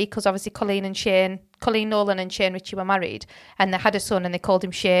Ritchie, because obviously Colleen Nolan and Shane Ritchie were married, and they had a son and they called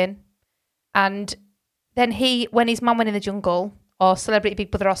him Shane. And then when his mum went in the jungle, or Celebrity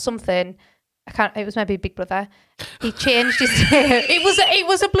Big Brother or something, it was maybe Big Brother, he changed his name. It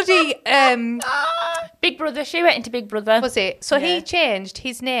was a bloody, Big Brother. She went into Big Brother. was it? So Yeah. he changed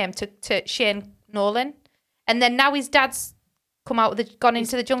his name to Shane Nolan. And then now his dad's gone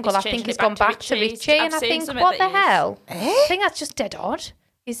into the jungle. he's I think changing he's it back gone to back to Ritchie. Ritchie. I've And I seen think, something what the that he's- hell? I think that's just dead odd,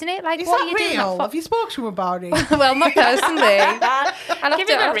 isn't it? Like, Is what that are you doing real? that Have you spoken to him about it? for? Well, not personally. I'll have Give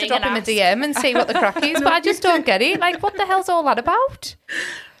to, him a I'll have to ring drop and him a ask. DM and see what the crack is. But I just don't get it. Like, what the hell's all that about?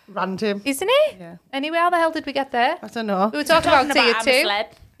 Random. Isn't it? Yeah. Anyway, how the hell did we get there? I don't know. We were talking about Tier I'm a 2. celeb.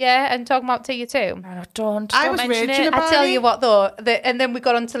 Yeah, and talking about Tier 2. No, don't. I Don't was mention raging it. about I tell you it. what though, and then we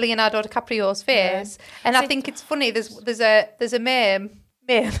got onto Leonardo DiCaprio's face, and I think it's funny. There's a meme.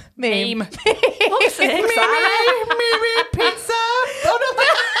 Meme. What's it? Mimi pizza. Oh no.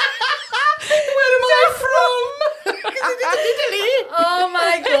 Where am I from? 'Cause it is Italy. Oh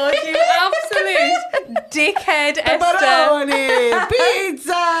my god, you absolute dickhead, Esther! Pepperoni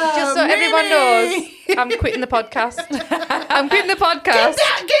pizza. Just so everyone knows, I'm quitting the podcast. I'm quitting the podcast.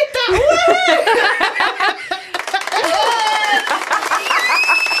 Get that.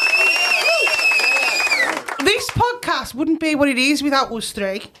 This podcast wouldn't be what it is without us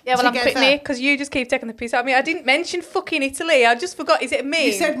three. Yeah, well, I'm together. quitting it because you just keep taking the piss out of me. I didn't mention fucking Italy. I just forgot. Is it a meme?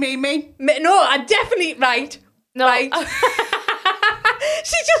 You said Mimi. No, I definitely right. No. Right.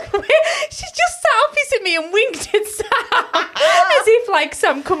 she just sat opposite me and winked at Sam as if like,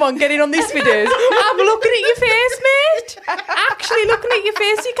 Sam, come on, get in on this video. I'm looking at your face, mate. Actually looking at your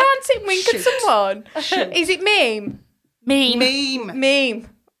face. You can't sit and wink at someone. Is it meme? Meme. Meme.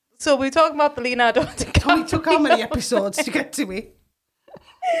 So we were talking about the Leonardo DiCaprio. We took how many episodes to get to it?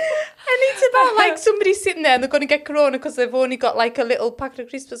 And it's about like somebody sitting there and they're going to get corona because they've only got like a little packet of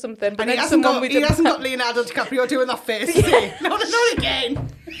crisps or something. But And he then hasn't someone got, with he a hasn't got Leonardo DiCaprio doing that face, is he? No, not again.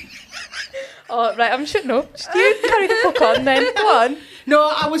 Oh, right, I'm shutting up. Just you carry the fuck on then. Go on.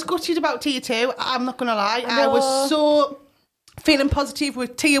 No, I was gutted about Tier 2. I'm not going to lie. I was so feeling positive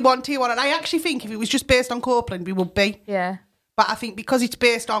with Tier 1. And I actually think if it was just based on Copeland, we would be. Yeah. But I think because it's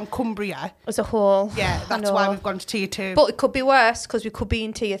based on Cumbria, As a whole. yeah, I that's know. why we've gone to Tier 2. But it could be worse because we could be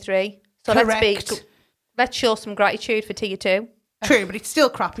in Tier 3. So Correct. let's show some gratitude for Tier 2. True, but it's still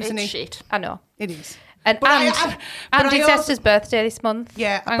crap, isn't It's it? shit. I know. It is. And But it's I also- Esther's birthday this month.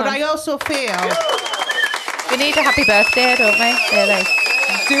 Yeah, Hang but on. I also feel... We need a happy birthday, don't we? Really?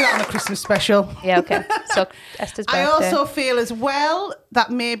 Do that on a Christmas special. Yeah, okay. So Esther's birthday. I also feel as well that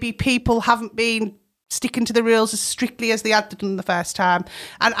maybe people haven't been sticking to the rules as strictly as they had done the first time.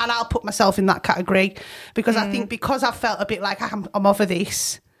 And I'll put myself in that category because I think because I've felt a bit like I'm over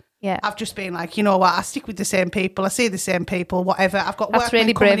this, Yeah. I've just been like, you know what, I stick with the same people, I see the same people, whatever. I've got That's workmen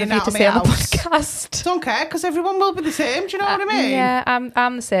really coming brave in of you out to of my say on the house. podcast. Don't care because everyone will be the same. Do you know what I mean? Yeah,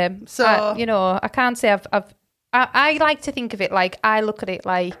 I'm the same. So- I can't say I like to think of it like I look at it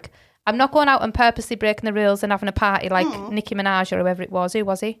like I'm not going out and purposely breaking the rules and having a party like Nicki Minaj or whoever it was. Who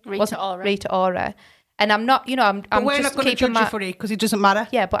was he? Rita Ora. Rita Ora. And I'm not, I'm But we're just not going to keeping judge you for it because it doesn't matter.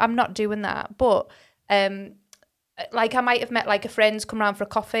 Yeah, but I'm not doing that. But like I might have met like a friend's come round for a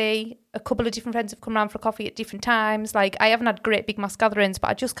coffee. A couple of different friends have come round for a coffee at different times. Like I haven't had great big mass gatherings, but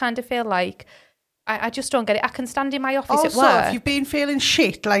I just kind of feel like I just don't get it. I can stand in my office Also, at work. if you've been feeling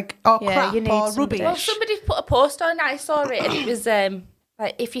shit, like, or Yeah, crap, you need or somebody. rubbish. Well, somebody put a post on. I saw it, and it was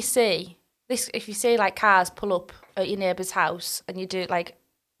like if you see like cars pull up at your neighbour's house, and you do like,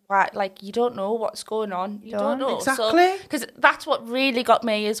 why, like you don't know what's going on. You don't know Exactly. because that's what really got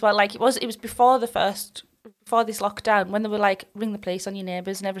me as well. Like it was before this lockdown when they were like ring the police on your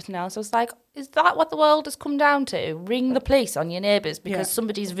neighbours and everything else. I was like, is that what the world has come down to? Ring the police on your neighbours because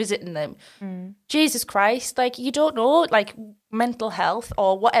somebody's visiting them. Jesus Christ, like you don't know, like mental health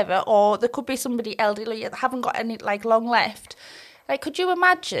or whatever, or there could be somebody elderly that haven't got any like long left. Like, could you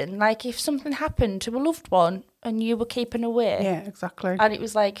imagine, like, if something happened to a loved one and you were keeping away? Yeah, exactly. And it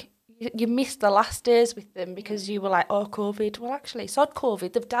was like, you missed the last days with them because you were like, oh, COVID. Well, actually, sod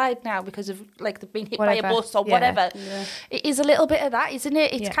COVID. They've died now because of, like, they've been hit by Whatever. a bus or Yeah. whatever. It is a little bit of that, isn't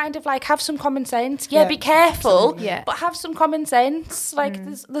it? It's Yeah. kind of like, have some common sense. Yeah, Yeah, be careful, absolutely. Yeah. but have some common sense. Like,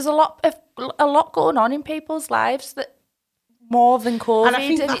 there's a lot going on in people's lives that more than COVID. And I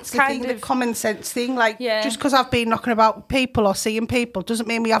think that's it's the kind thing, of the common sense thing. Like, Yeah. just because I've been knocking about people or seeing people doesn't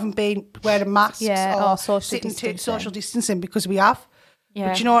mean we haven't been wearing masks Yeah, or social sitting to distancing. social distancing because we have. Yeah.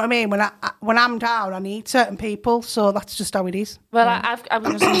 But you know what I mean? When I'm down, I need certain people, so that's just how it is. Well, I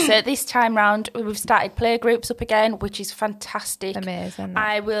was going to say, this time round, we've started play groups up again, which is fantastic. Amazing.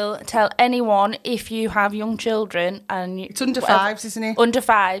 I will tell anyone, if you have young children and It's under fives, isn't it? Under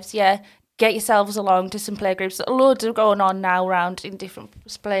fives, yeah. Get yourselves along to some play groups. Loads are going on now around in different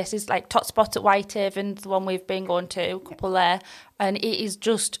places, like Tot Spot at Whitehaven, the one we've been going to, a couple there. And it is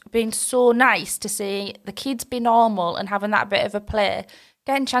just been so nice to see the kids be normal and having that bit of a play.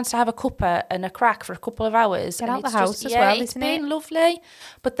 Getting a chance to have a cuppa and a crack for a couple of hours. Get and out the it's house as well, it's isn't it? been lovely.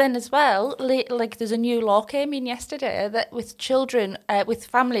 But then as well, like there's a new law came in yesterday that with children, with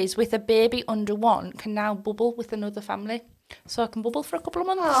families with a baby under 1 can now bubble with another family. So I can bubble for a couple of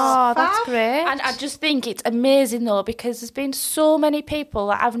months. Oh, that's great. And I just think it's amazing though, because there's been so many people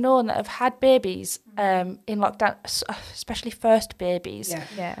that I've known that have had babies in lockdown, especially first babies,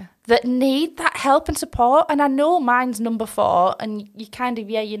 Yeah. that need that help and support. And I know mine's number 4, and you kind of,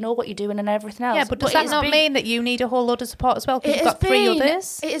 you know what you're doing and everything else. Yeah, but does that not mean that you need a whole lot of support as well? Because you've got 3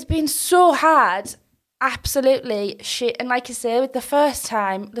 others. It has been so hard. Absolutely shit. And like you say, with the first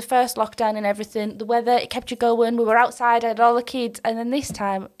time, the first lockdown and everything, the weather, it kept you going. We were outside, I had all the kids. And then this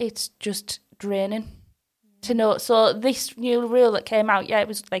time, it's just draining to know. So this new rule that came out, it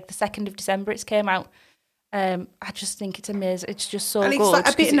was like the 2nd of December it's came out. I just think it's amazing. It's just so and good. it's like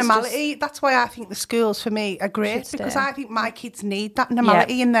a bit of it's normality. That's why I think the schools for me are great, Should because stay. I think my kids need that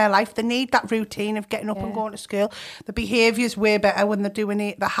normality in their life. They need that routine of getting up and going to school. The behaviour's way better when they're doing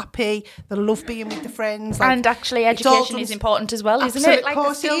it. They're happy. They love being with the friends. Like, and actually, it's all education done- is important as well, isn't Absolute- it? Like, of they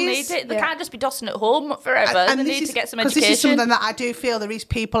course still it need is. it. They Yeah. can't just be dossing at home forever. They need to get some Because education. this is something that I do feel there is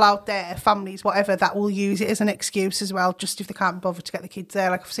people out there, families, whatever, that will use it as an excuse as well, just if they can't bother to get the kids there.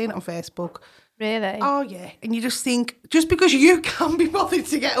 Like I've seen it on Facebook. Really? Oh, yeah. And you just think, just because you can't be bothered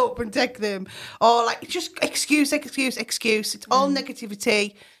to get up and take them, or like, just excuse. It's all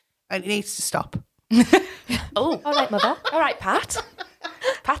negativity, and it needs to stop. Oh, All right, mother. all right, Pat.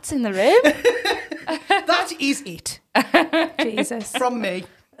 Pat's in the room. That is it Jesus. from me.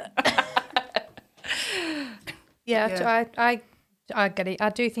 Yeah. I get it. I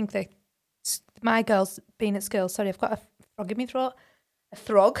do think that my girls being at school, sorry, I've got a frog in my throat. A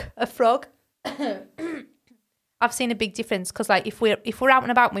frog. I've seen a big difference because, like, if we're out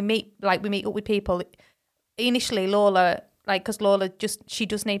and about, and we meet up with people. Initially, Lola, like, because Lola she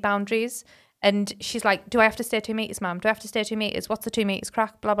does need boundaries, and she's like, "Do I have to stay 2 meters, Mum? Do I have to stay 2 meters? What's the 2 meters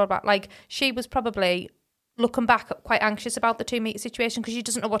crack? Blah blah blah." Like, she was probably looking back quite anxious about the 2 meter situation because she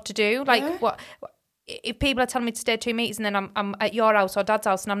doesn't know what to do. Like, what if people are telling me to stay 2 meters and then I'm at your house or Dad's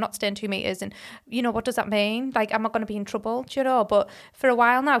house and I'm not staying 2 meters, and you know, what does that mean? Like, am I going to be in trouble? Do you know? But for a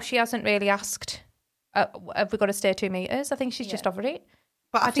while now, she hasn't really asked, have we got to stay 2 meters? I think she's just over it.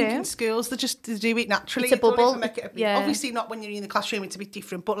 But I think do. in schools they do it naturally. It's a You don't bubble. have to make it a bit- Yeah. Obviously not when you're in the classroom, it's a bit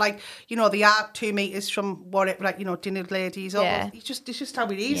different. But like, you know, they are 2 meters from whatever, like, you know, dinner ladies. Or Yeah. it's just how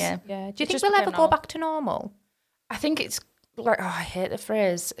it is. Yeah. Yeah. Do you It think just we'll ever became go normal. back to normal? I think it's like, I hate the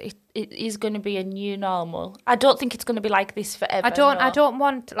phrase. It is going to be a new normal. I don't think it's going to be like this forever. I don't no.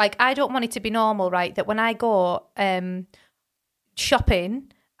 want it to be normal, right? That when I go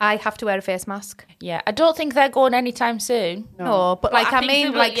shopping, I have to wear a face mask. Yeah, I don't think they're going anytime soon. No, but like, I I think mean, they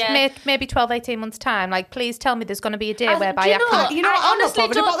will, like, yeah. maybe 12, 18 months' time. Like, please tell me there's going to be a day Do whereby you I know, can. You know, I I'm not honestly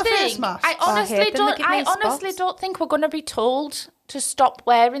bothered don't about the face think. masks. I Oh, I honestly hate them. They don't. give me I honestly spots. don't think we're going to be told to stop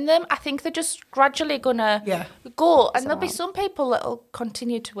wearing them. I think they're just gradually going to go, and there'll be some people that'll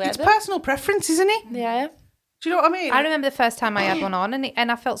continue to wear It's them. personal preference, isn't it? Yeah. Do you know what I mean? I remember the first time I had one on,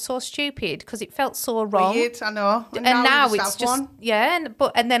 and I felt so stupid because it felt so wrong. Weird, I know. And now you it's have just one.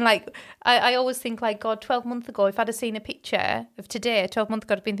 and then like I always think, like, God, 12 months ago, if I'd have seen a picture of today, 12 months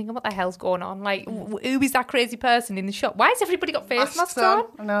ago, I'd have been thinking, what the hell's going on? Like, who is that crazy person in the shop? Why has everybody got face masks on?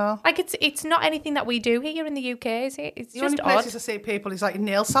 I know. Like, it's not anything that we do here in the UK, is it? It's The just only odd. places I see people is like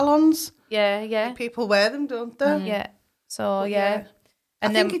nail salons. Yeah. People wear them, don't they? Yeah. So yeah. And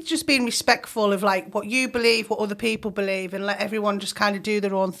I then think it's just being respectful of like what you believe, what other people believe, and let everyone just kind of do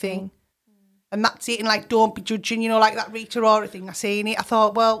their own thing. And that's it. And like, don't be judging, you know, like that Rita Ora thing. I seen it. I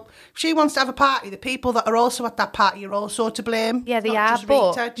thought, well, if she wants to have a party, the people that are also at that party are also to blame. yeah, they Not are, just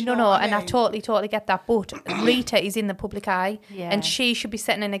but Rita, do you no, know what and I mean? totally get that. But Rita is in the public eye, Yeah. and she should be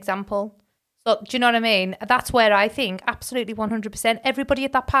setting an example. So, do you know what I mean? That's where I think absolutely 100%. Everybody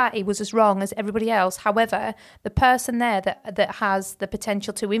at that party was as wrong as everybody else. However, the person there that has the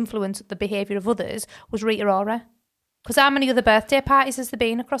potential to influence the behaviour of others was Rita Ora. Because how many other birthday parties has there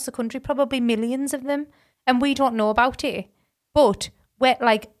been across the country? Probably millions of them, and we don't know about it. But we're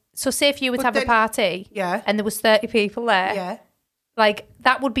like, so say if you were to have a party, Yeah. and there was 30 people there, Yeah. like,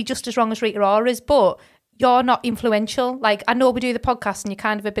 that would be just as wrong as Rita Ora's, but you're not influential. Like, I know we do the podcast and you're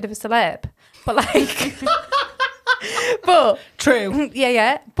kind of a bit of a celeb, but like, but True.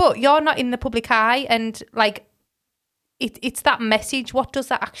 yeah. But you're not in the public eye, and like, it's that message. What does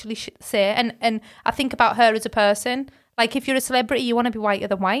that actually say? And I think about her as a person. Like, if you're a celebrity, you want to be whiter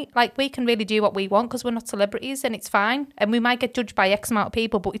than white. Like, we can really do what we want because we're not celebrities, and it's fine. And we might get judged by X amount of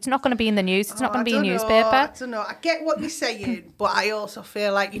people, but it's not going to be in the news. It's not going to be in newspaper. I don't know. I get what you're saying, but I also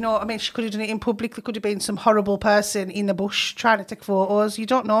feel like, you know what I mean? She could have done it in public. There could have been some horrible person in the bush trying to take photos. You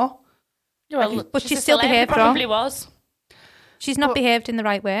don't know. Well, But she she's still a celeb, behaved wrong. probably was. She's not behaved in the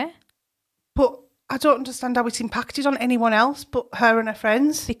right way But I don't understand how it's impacted on anyone else but her and her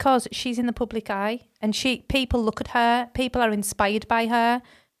friends. because she's in the public eye, and people look at her. People are inspired by her.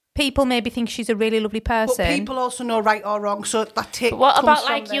 People maybe think she's a really lovely But person. people also know right or wrong, so that take. But what comes about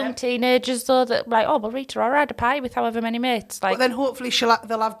from like there. young teenagers though that like, oh well, Rita Ora had a pie with however many mates. Like, But then hopefully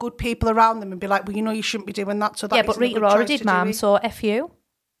they'll have good people around them and be like, well, you know, you shouldn't be doing that. So that yeah, but isn't a Rita good Ora choice did, to do ma'am. it. So F you.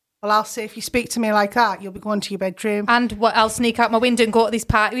 Well, I'll say if you speak to me like that, you'll be going to your bedroom. And what? I'll sneak out my window and go to this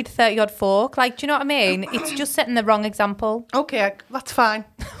party with 30 odd folk. Like, do you know what I mean? It's just setting the wrong example. Okay, that's fine.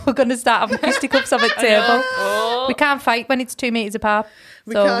 We're going to start having fisticuffs off at table. We can't fight when it's 2 meters apart.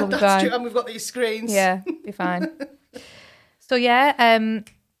 We So can't. we'll be That's fine. true. And we've got these screens. Yeah, be fine. So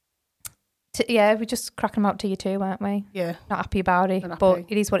yeah, we're just cracking them out to you too, weren't we? Yeah. Not happy about it, Not but happy.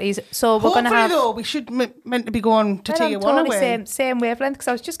 it is what it is. So we're Hopefully, going to have. though, we should meant to be going to Well, Tier I'm 1 totally away. same wavelength, because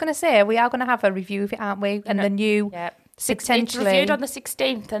I was just going to say we are going to have a review of it, aren't we? And the new yeah. It's potentially. reviewed on the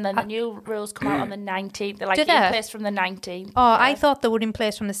 16th, and then the new rules come out on the 19th. They're like Do in they? place from the 19th. Oh, I thought they were in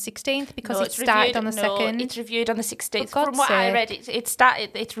place from the 16th because No, it started on the 2nd. It's reviewed on the 16th. For God's From what I sake.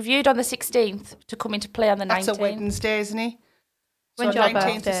 read, it's reviewed on the 16th to come into play on the 19th. That's a Wednesday, isn't it? When's so your 19th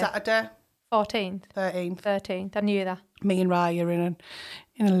birthday? is Saturday, 14th, 13th. 13th. I knew that. Me and Raya are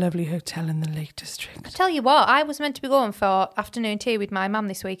in a lovely hotel in the Lake District. I tell you what, I was meant to be going for afternoon tea with my mum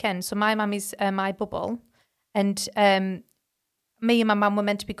this weekend. So my mum is my bubble, and me and my mum were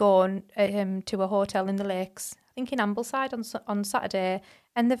meant to be going to a hotel in the Lakes, I think in Ambleside on Saturday,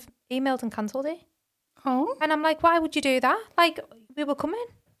 and they've emailed and cancelled it. Oh, And I'm like, why would you do that? Like, we were coming.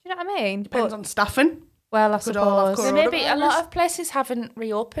 Do you know what I mean? depends But, on staffing. well, I Could all have suppose. So maybe a Coronavirus. lot of places haven't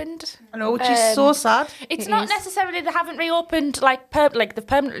reopened. I know, which is so sad. It's It not is. necessarily they haven't reopened like they've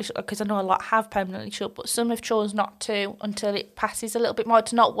permanently shut, because I know a lot have permanently shut, but some have chosen not to until it passes a little bit more.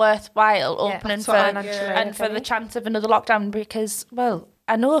 It's not worthwhile Yeah, opening that's for what I- and for the chance of another lockdown, because well,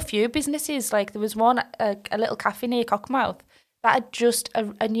 I know a few businesses, like there was one a little cafe near Cockmouth that had just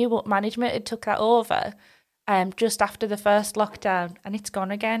a new management had took that over. Just after the first lockdown, and it's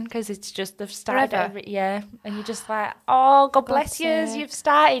gone again because it's just they've started Forever. and you're just like, oh, God bless God's you, sake. you've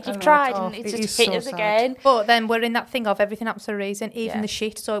started, I you've know, tried, it's and awful. it's It just is hit so us sad. again. But then we're in that thing of everything happens for a reason, even Yeah. the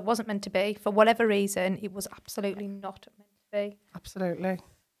shit. So it wasn't meant to be. For whatever reason, it was absolutely not meant to be. Absolutely.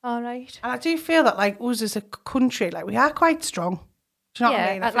 All right. And I do feel that, like, us as a country, like, we are quite strong. Do you know what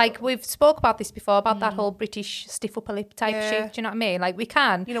I mean? I feel- like we've spoke about this before, about that whole British stiff upper lip type Yeah. shit. Do you know what I mean? Like, we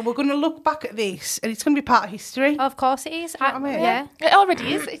can. you know, we're going to look back at this and it's going to be part of history. Of course it is. know what I mean? Yeah. It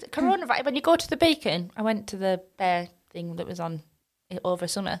already is. It's coronavirus. When you go to the Beacon, I went to the bear thing that was on over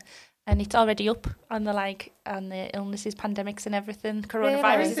summer, and it's already up on the illnesses, pandemics, and everything.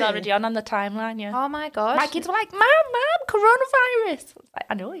 Coronavirus is Really? already on the timeline. Yeah. Oh my god. My kids were like, "Mom, coronavirus." I was like,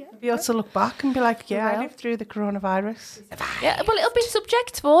 I know, yeah. Be able to look back and be like, yeah, I Well. lived through the coronavirus. Yeah, well, it'll be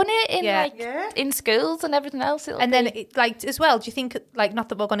subject, won't it? In Yeah. Yeah. in schools and everything else. And then, like, as well, do you think, like, not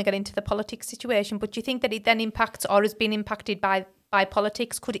that we're going to get into the politics situation, but do you think that it then impacts or has been impacted by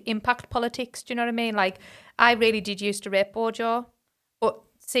politics? Could it impact politics? Do you know what I mean? Like, I really did used to rate Bojo, but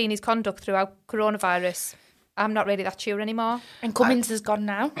seeing his conduct throughout coronavirus, I'm not really that sure anymore. And Cummins is gone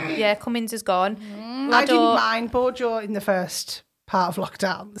now. Yeah, Cummins is gone. I didn't don't- mind Bojo in the first part of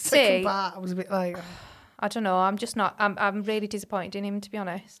lockdown. The second See? part, I was a bit like, I don't know. I'm just not. I'm really disappointed in him, to be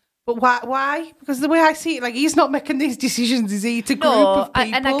honest. but why? Because the way I see it, like, he's not making these decisions, is he? It's a group of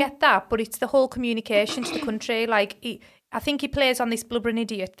people. and I get that, but it's the whole communication to the country. Like, I think he plays on this blubbering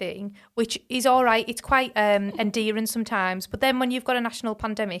idiot thing, which is all right. It's quite endearing sometimes. But then when you've got a national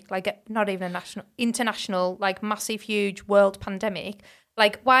pandemic, like not even a national, international, like massive, huge world pandemic,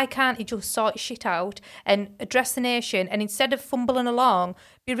 like why can't he just sort his shit out and address the nation? And instead of fumbling along,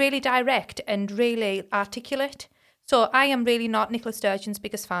 be really direct and really articulate. So I am really not Nicola Sturgeon's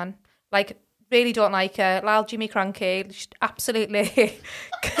biggest fan. Like, really don't like her. Lyle Jimmy Cranky, absolutely.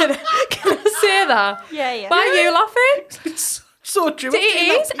 Can I say that? Yeah, yeah. Why are you laughing? It's so true. It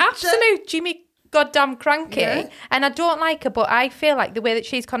is absolute Jimmy goddamn Cranky. Yeah. And I don't like her, but I feel like the way that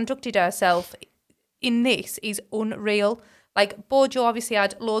she's conducted herself in this is unreal. Like, Bojo obviously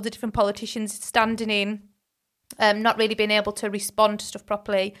had loads of different politicians standing in not really being able to respond to stuff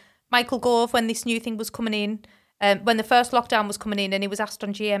properly. Michael Gove, when this new thing was coming in, when the first lockdown was coming in, and he was asked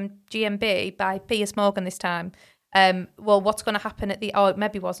on GMB by Piers Morgan this time, well, what's going to happen at it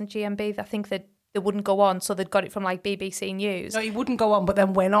maybe it wasn't GMB. I think that they wouldn't go on, so they'd got it from like BBC News. No, he wouldn't go on, but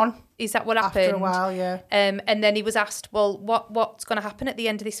then went on. Is that what happened? After a while, yeah. And then he was asked, well, what's going to happen at the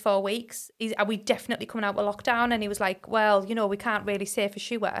end of this 4 weeks? Are we definitely coming out with lockdown? And he was like, well, we can't really say for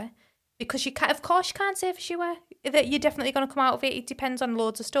sure. Because of course you can't say for sure that you're definitely going to come out of it. It depends on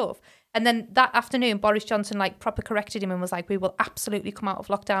loads of stuff. And then that afternoon, Boris Johnson like proper corrected him and was like, we will absolutely come out of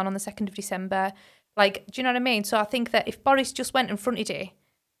lockdown on the 2nd of December. Like, do you know what I mean? So I think that if Boris just went and fronted it,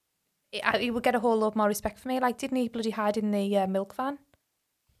 he would get a whole lot more respect for me. Like, didn't he bloody hide in the milk van?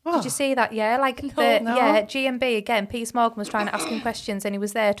 Oh. Did you see that? Yeah, like No. yeah, GMB again. Piers Morgan was trying to ask him questions, and he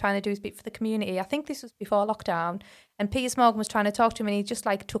was there trying to do his bit for the community. I think this was before lockdown, and Piers Morgan was trying to talk to him, and he just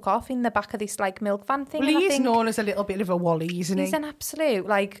like took off in the back of this like milk van thing. Well, and he I is think known as a little bit of a wally, isn't he? he's an absolute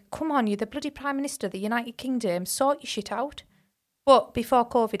like, come on, you're the bloody Prime Minister of the United Kingdom, sort your shit out. But before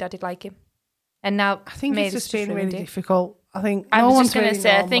COVID, I did like him, and now I think maybe it's just ruined been really it. difficult. I think I no was one's just gonna really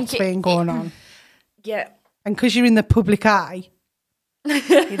say, I known think what's been going on. Yeah. And because you're in the public eye,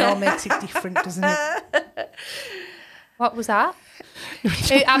 it all makes it different, doesn't it? What was that?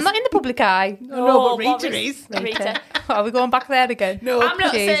 I'm not in the public eye. No, but Rita Boris- is. Rita. Are we going back there again? No, I'm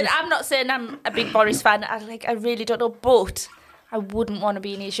not saying Jesus. I'm a big Boris fan. I really don't know, but I wouldn't want to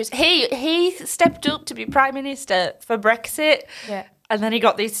be in his shoes. He stepped up to be Prime Minister for Brexit. Yeah. And then he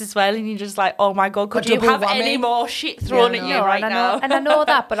got this as well, and you're just like, oh my God, could you double have whammy. any more shit thrown Yeah, at no. you No, right and now? I know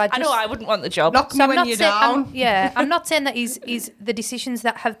that, but I just I know I wouldn't want the job. Knock me when you're down. I'm not saying that he's the decisions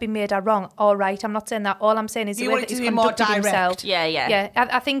that have been made are wrong. All right, I'm not saying that. All I'm saying is You the way want that it he's to be more conducted direct. himself. Yeah. Yeah,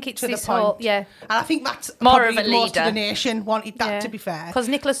 I think it's To the this whole point. yeah. And I think that's More probably of a most of leader. the nation wanted that, to be fair. Because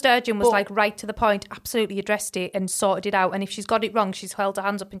Nicola Sturgeon was But- like right to the point, absolutely addressed it and sorted it out. And if she's got it wrong, she's held her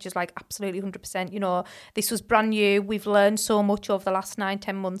hands up and she's like, absolutely 100%. This was brand new. We've learned so much over the last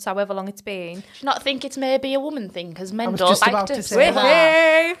 9-10 months, however long it's been. Do you not think it's maybe a woman thing? Because I men was don't just like about to to say that.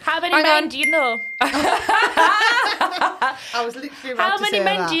 Hey! How many Hang men on. do you know? I was literally about How to many say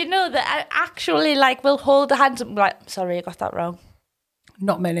men that. do you know that actually like will hold their hands up and be like, sorry, I got that wrong?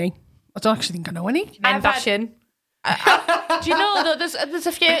 Not many. I don't actually think I know any. Men I've had- bashing. Do you know though? There's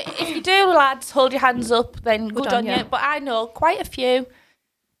a few. If you do, lads, hold your hands up. Then good on you. But I know quite a few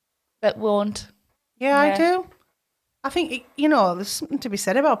that won't. Yeah, I Yeah. do. I think, there's something to be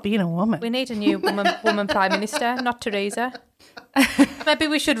said about being a woman. We need a new woman Prime Minister, not Theresa. Maybe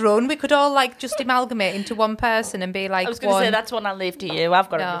we should run. We could all like just amalgamate into one person and be like I was going to one. say that's one I'll leave to you. I've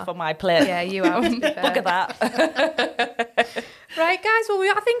got No. enough on my plate. Yeah, you have. to be fair. Look at that. Right, guys. Well,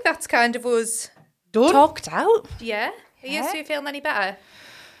 I think that's kind of us. Done? Talked out. Yeah. Are you two feeling any better?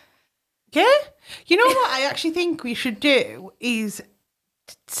 Yeah. You know what I actually think we should do is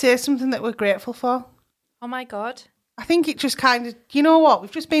say something that we're grateful for. Oh my God. I think it just kind of, you know what, we've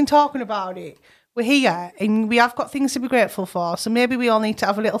just been talking about it. We're here and we have got things to be grateful for. So maybe we all need to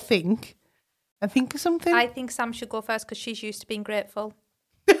have a little think and think of something. I think Sam should go first because she's used to being grateful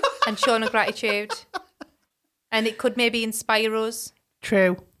and showing her gratitude. And it could maybe inspire us.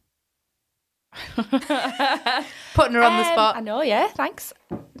 True. Putting her on the spot. I know, yeah, thanks.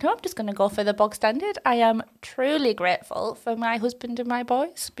 No, I'm just going to go for the bog standard. I am truly grateful for my husband and my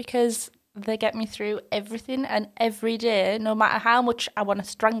boys because they get me through everything and every day, no matter how much I want to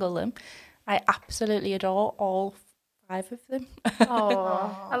strangle them. I absolutely adore all 5 of them.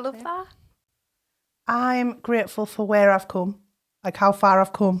 Oh, I love that. I'm grateful for where I've come, like how far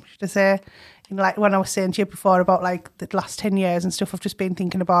I've come, should I say. And like when I was saying to you before about like the last 10 years and stuff, I've just been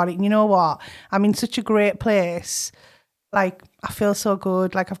thinking about it. And you know what? I'm in such a great place. Like, I feel so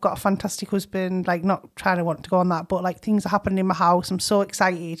good. Like, I've got a fantastic husband. Like, not trying to want to go on that, but like things are happening in my house. I'm so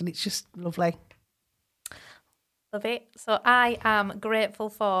excited and it's just lovely. Love it. So I am grateful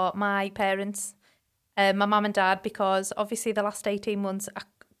for my parents, my mum and dad, because obviously the last 18 months,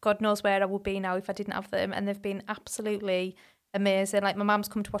 God knows where I would be now if I didn't have them. And they've been absolutely amazing. Like, my mum's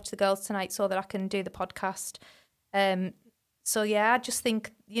come to watch the girls tonight so that I can do the podcast. So yeah, I just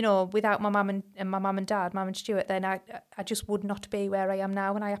think, without my mum and my mum and dad, mum and Stuart, then I just would not be where I am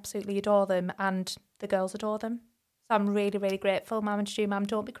now, and I absolutely adore them, and the girls adore them. So I'm really, really grateful. Mum and Stu, Mum,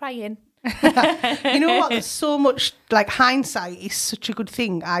 don't be crying. You know what? There's so much, like, hindsight is such a good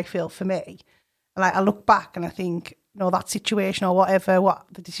thing, I feel, for me. Like, I look back and I think, that situation or whatever, what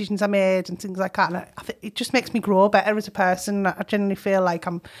the decisions I made and things like that, and I think it just makes me grow better as a person. I generally feel like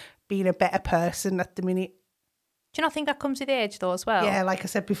I'm being a better person at the minute. Do you not think that comes with age, though, as well? Yeah, like I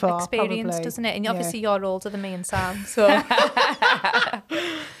said before, Experience, probably. doesn't it? And Yeah. obviously you're older than me and Sam, so...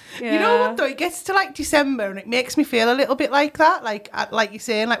 You know what, though? It gets to like December and it makes me feel a little bit like that. Like you're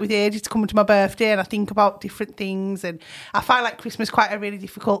saying, like with age, it's coming to my birthday and I think about different things. And I find like Christmas quite a really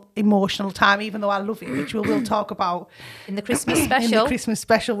difficult emotional time, even though I love it, which we'll talk about In the Christmas special. in the Christmas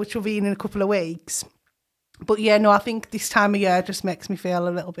special, which will be in a couple of weeks. But yeah, no, I think this time of year just makes me feel a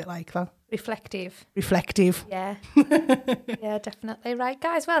little bit like that. Reflective. Yeah. Yeah, definitely. Right,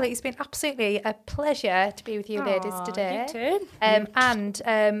 guys. Well, it's been absolutely a pleasure to be with you ladies today. You too. And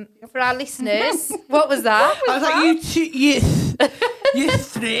for our listeners, what was that? I was like, you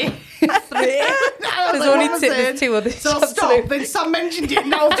three. There's only there's two others. So stop. Then Sam mentioned it.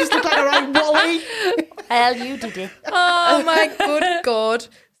 Now I've just looked like a right Wally. Well, you did it. Oh my good God.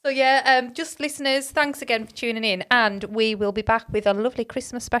 So yeah, just listeners, thanks again for tuning in, and we will be back with a lovely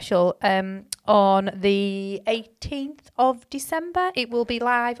Christmas special on the 18th of December. It will be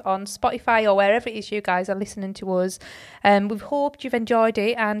live on Spotify or wherever it is you guys are listening to us. We've hoped you've enjoyed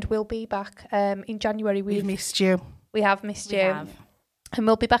it, and we'll be back in January. We've missed you. We have missed you. And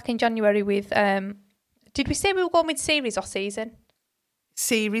we'll be back in January with, did we say we were going with series or season?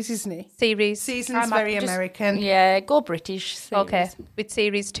 Series, isn't it? Series. Season's very American. Yeah, go British. Series. Okay, with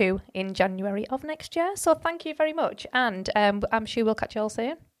series 2 in January of next year. So thank you very much, and I'm sure we'll catch you all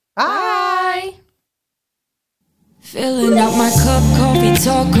soon. Bye. Filling out my cup, coffee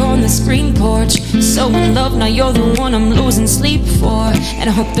talk on the screen porch. So in love, now you're the one I'm losing sleep for. And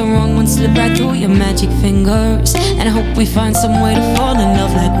I hope the wrong one slip right through your magic fingers. And I hope we find some way to fall in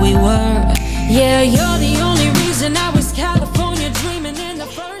love like we were. Yeah, you're the only